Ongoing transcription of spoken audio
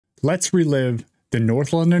let's relive the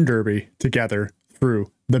North London Derby together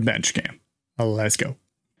through the bench cam. Let's go.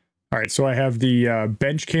 All right, so I have the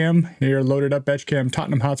bench cam here loaded up. Bench cam,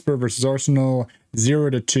 Tottenham Hotspur versus Arsenal,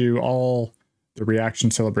 0-2, all the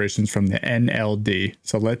reaction celebrations from the NLD.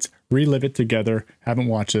 So let's relive it together. Haven't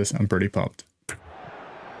watched this. I'm pretty pumped.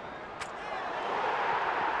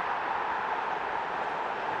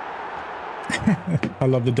 I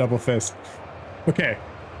love the double fist. Okay.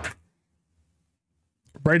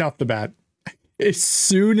 Right off the bat, as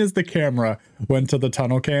soon as the camera went to the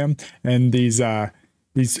tunnel cam and these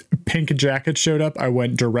pink jackets showed up, I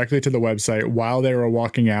went directly to the website while they were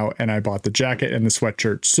walking out and I bought the jacket and the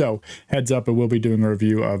sweatshirt. So heads up, I will be doing a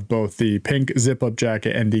review of both the pink zip-up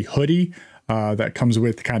jacket and the hoodie that comes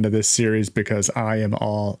with kind of this series because I am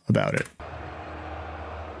all about it.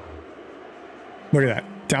 Look at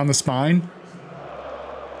that. Down the spine.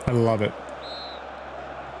 I love it.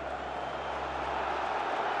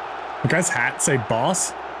 The guy's hat say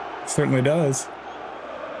boss? Certainly does.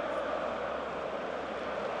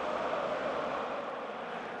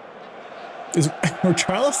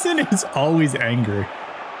 Charleston is always angry.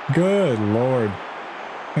 Good lord.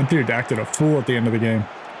 That dude acted a fool at the end of the game.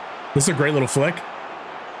 This is a great little flick.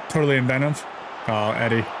 Totally inventive. Oh,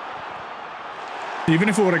 Eddie. Even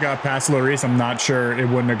if it would have got past Lloris, I'm not sure it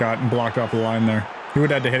wouldn't have gotten blocked off the line there. He would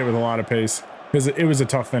have had to hit it with a lot of pace. It was a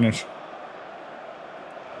tough finish.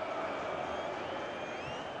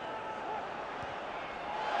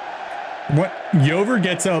 What Yover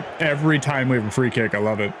gets up every time we have a free kick. I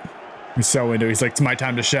love it. He's so into it. He's like, it's my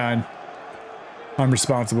time to shine. I'm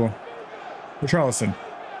responsible. But Charleston,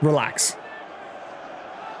 relax.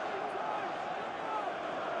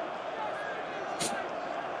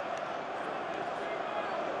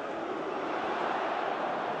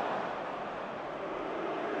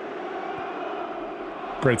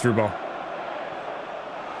 Great through ball.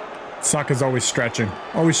 Saka's always stretching.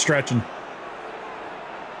 Always stretching.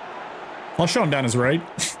 I'll show him down his right.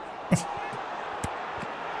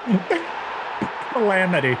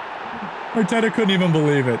 Calamity. Arteta couldn't even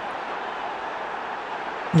believe it.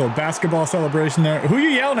 Little basketball celebration there. Who are you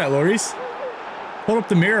yelling at, Lloris? Hold up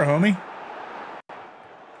the mirror, homie.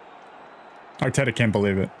 Arteta can't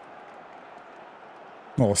believe it.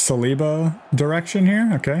 Little Saliba direction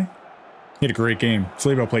here. Okay. He had a great game.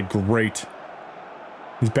 Saliba played great.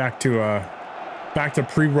 He's back to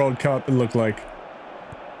pre-World Cup, it looked like.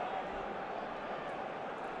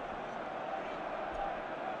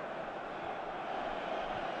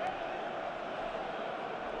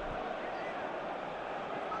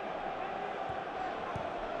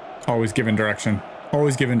 Always giving direction.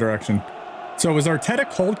 Always giving direction. So was Arteta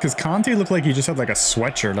cold? Because Conte looked like he just had like a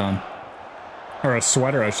sweatshirt on. Or a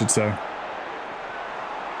sweater, I should say.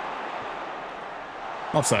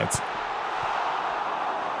 Offsides.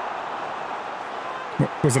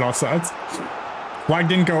 Was it offsides? Flag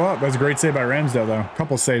didn't go up. That was a great save by Ramsdale, though. A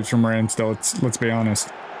couple saves from Ramsdale, let's be honest.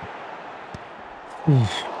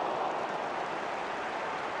 Oof.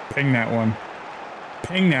 Ping that one.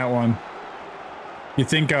 Ping that one. You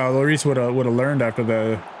think Lloris would have learned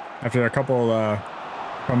after a couple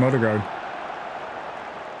from Odegaard?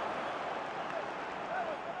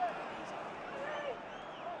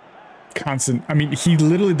 Constant. I mean, he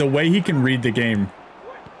literally, the way he can read the game.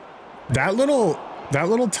 That little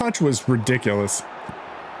touch was ridiculous.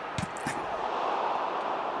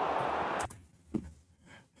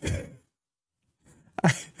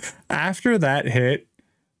 After that hit,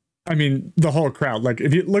 I mean, the whole crowd, like,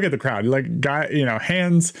 if you look at the crowd, like, guy, you know,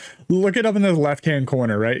 hands, look it up in the left-hand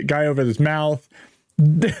corner, right? Guy over his mouth,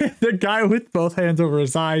 the guy with both hands over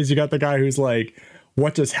his eyes. You got the guy who's like,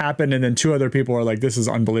 what just happened? And then two other people are like, this is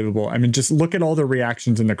unbelievable. I mean, just look at all the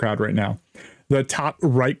reactions in the crowd right now. The top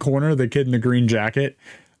right corner, the kid in the green jacket,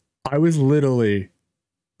 I was literally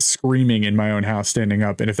screaming in my own house standing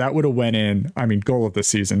up. And if that would have went in, I mean, goal of the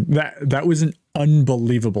season, that was an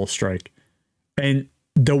unbelievable strike. And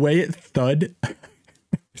the way it thud,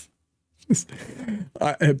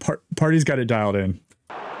 Party's got it dialed in.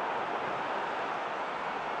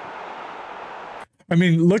 I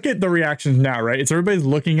mean, look at the reactions now, right? It's everybody's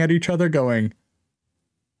looking at each other going,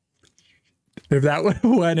 if that would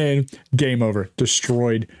have went in, game over,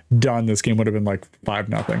 destroyed, done. This game would have been like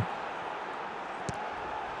 5-0.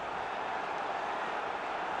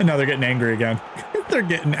 And now they're getting angry again. They're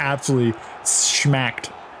getting absolutely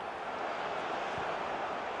smacked.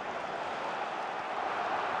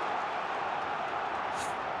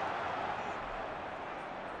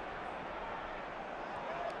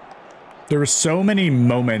 There were so many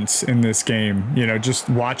moments in this game, you know, just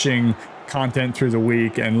watching content through the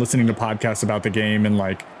week and listening to podcasts about the game and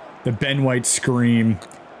like the Ben White scream,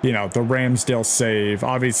 you know, the Ramsdale save.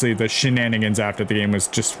 Obviously, the shenanigans after the game was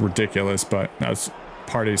just ridiculous, but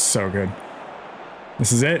Partey's so good.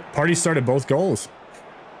 This is it. Partey started both goals.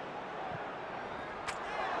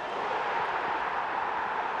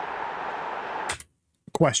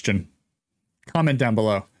 Question. Comment down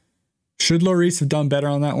below. Should Lloris have done better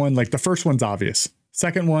on that one? Like, the first one's obvious.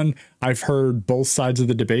 Second one, I've heard both sides of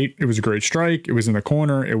the debate. It was a great strike. It was in the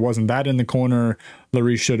corner. It wasn't that in the corner.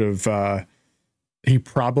 Lloris should have... he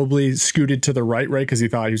probably scooted to the right, because he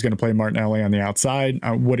thought he was going to play Martinelli on the outside.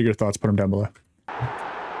 What are your thoughts? Put them down below.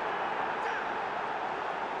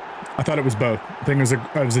 I thought it was both. I think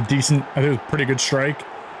it was a decent... I think it was a pretty good strike.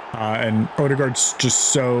 And Odegaard's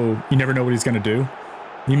just so... You never know what he's going to do.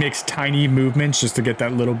 He makes tiny movements just to get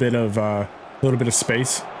that little bit of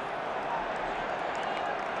space.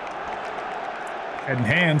 Head and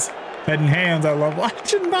hands. Head and hands. I love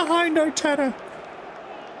watching behind Arteta.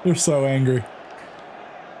 They're so angry.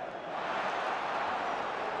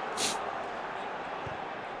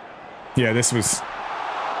 Yeah, this was...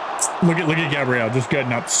 Look at Gabriel just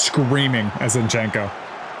getting up, screaming as Zinchenko.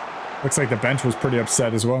 Looks like the bench was pretty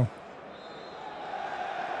upset as well.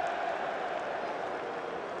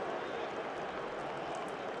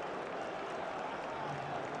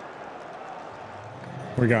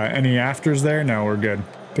 We got any afters there? No, we're good.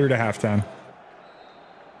 Through to halftime.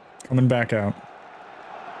 Coming back out.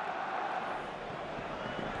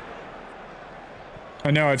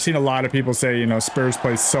 I know I've seen a lot of people say, you know, Spurs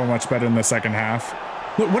play so much better in the second half.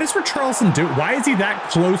 Look, what does Richarlison do? Why is he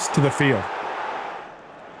that close to the field?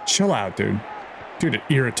 Chill out, dude. Dude, it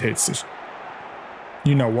irritates this.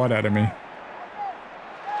 You know what out of me.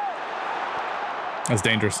 That's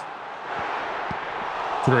dangerous.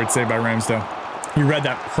 Great save by Ramsdale. He read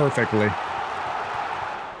that perfectly.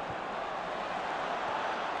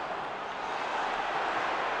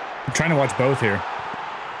 I'm trying to watch both here.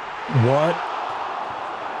 What?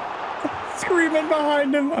 Screaming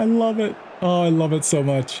behind him. I love it. Oh, I love it so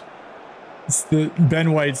much. It's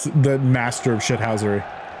Ben White's the master of shithousery.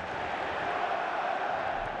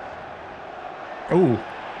 Oh.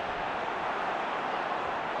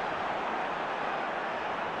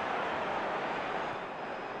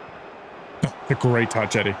 A great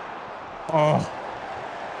touch, Eddie. Oh,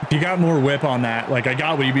 if you got more whip on that, like I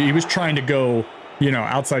got what he was trying to go, you know,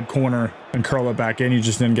 outside corner and curl it back in. He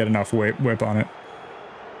just didn't get enough whip on it.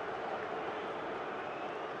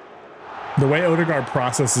 The way Odegaard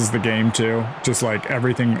processes the game too, just like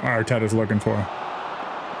everything Arteta's looking for.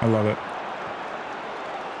 I love it.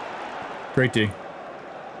 Great D.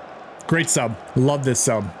 Great sub. Love this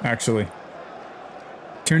sub, actually.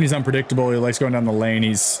 Tierney's unpredictable. He likes going down the lane.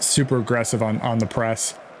 He's super aggressive on the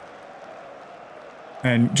press.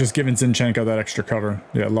 And just giving Zinchenko that extra cover.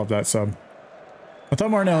 Yeah, I love that sub. I thought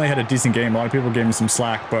Martinelli had a decent game. A lot of people gave him some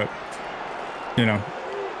slack, but, you know,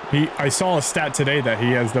 I saw a stat today that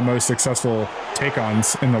he has the most successful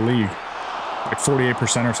take-ons in the league. Like 48%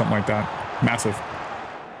 or something like that. Massive.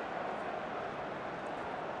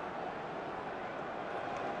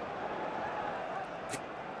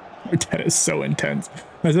 That is so intense.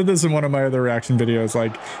 I said this in one of my other reaction videos,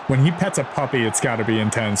 like when he pets a puppy, it's got to be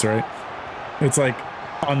intense, right? It's like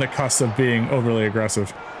on the cusp of being overly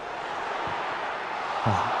aggressive.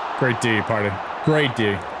 Oh, great D, Partey. Great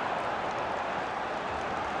D.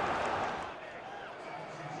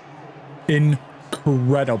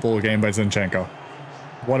 Incredible game by Zinchenko.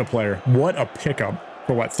 What a player. What a pickup.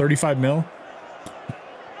 For what, 35 mil?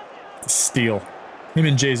 Steal. Him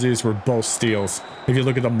and Jesus were both steals. If you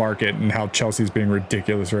look at the market and how Chelsea's being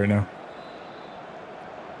ridiculous right now.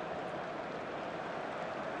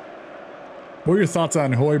 What are your thoughts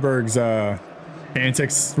on Højbjerg's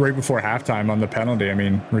antics right before halftime on the penalty? I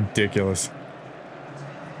mean, ridiculous.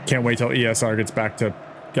 Can't wait till ESR gets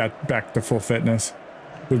back to full fitness.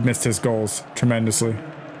 We've missed his goals tremendously.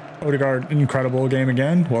 Odegaard, incredible game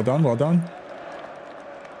again. Well done, well done.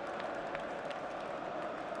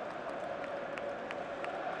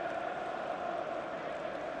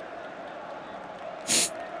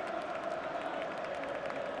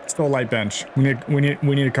 Still a light bench. We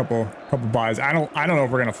need a couple buys. I don't know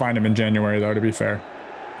if we're gonna find him in January though, to be fair.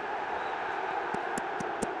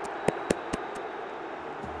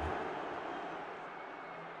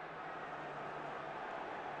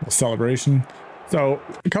 Celebration. So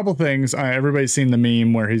a couple things. Everybody's seen the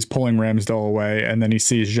meme where he's pulling Ramsdale away and then he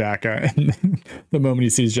sees Xhaka, and the moment he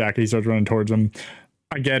sees Xhaka, he starts running towards him.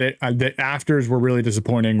 I get it. The afters were really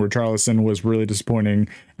disappointing. Richarlison was really disappointing.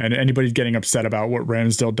 And anybody getting upset about what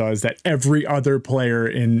Ramsdale does, that every other player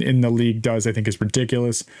in the league does, I think is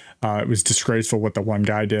ridiculous. It was disgraceful what the one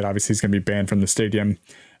guy did. Obviously, he's going to be banned from the stadium.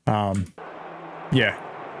 Yeah,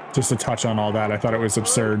 Just to touch on all that, I thought it was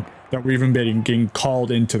absurd that we're even getting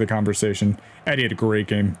called into the conversation. Eddie had a great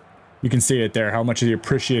game. You can see it there, how much he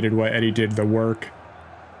appreciated what Eddie did, the work.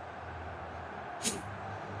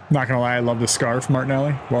 Not gonna lie, I love the scarf,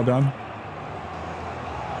 Martinelli. Well done.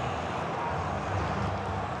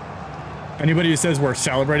 Anybody who says we're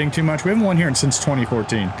celebrating too much, we haven't won here since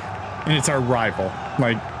 2014. And it's our rival.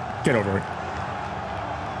 Like, get over it.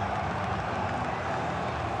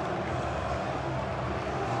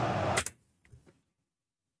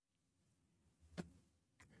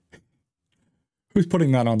 Who's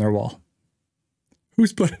putting that on their wall?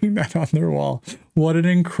 Who's putting that on their wall? What an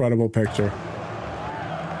incredible picture.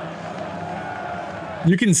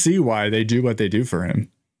 You can see why they do what they do for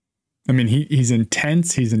him. I mean, he's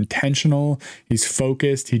intense, he's intentional, he's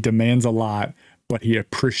focused, he demands a lot, but he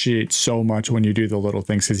appreciates so much when you do the little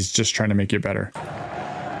things because he's just trying to make you better.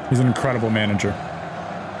 He's an incredible manager.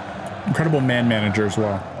 Incredible man manager as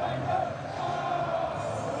well.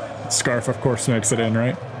 Scarf, of course, makes it in,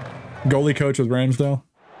 right? Goalie coach with Ramsdale.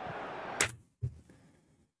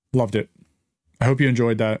 Loved it. I hope you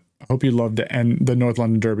enjoyed that. I hope you loved the North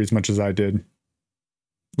London Derby as much as I did.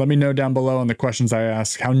 Let me know down below on the questions I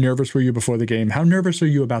asked. How nervous were you before the game? How nervous are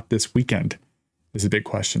you about this weekend? Is a big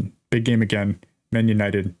question. Big game again. Man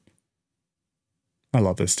United. I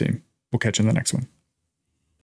love this team. We'll catch you in the next one.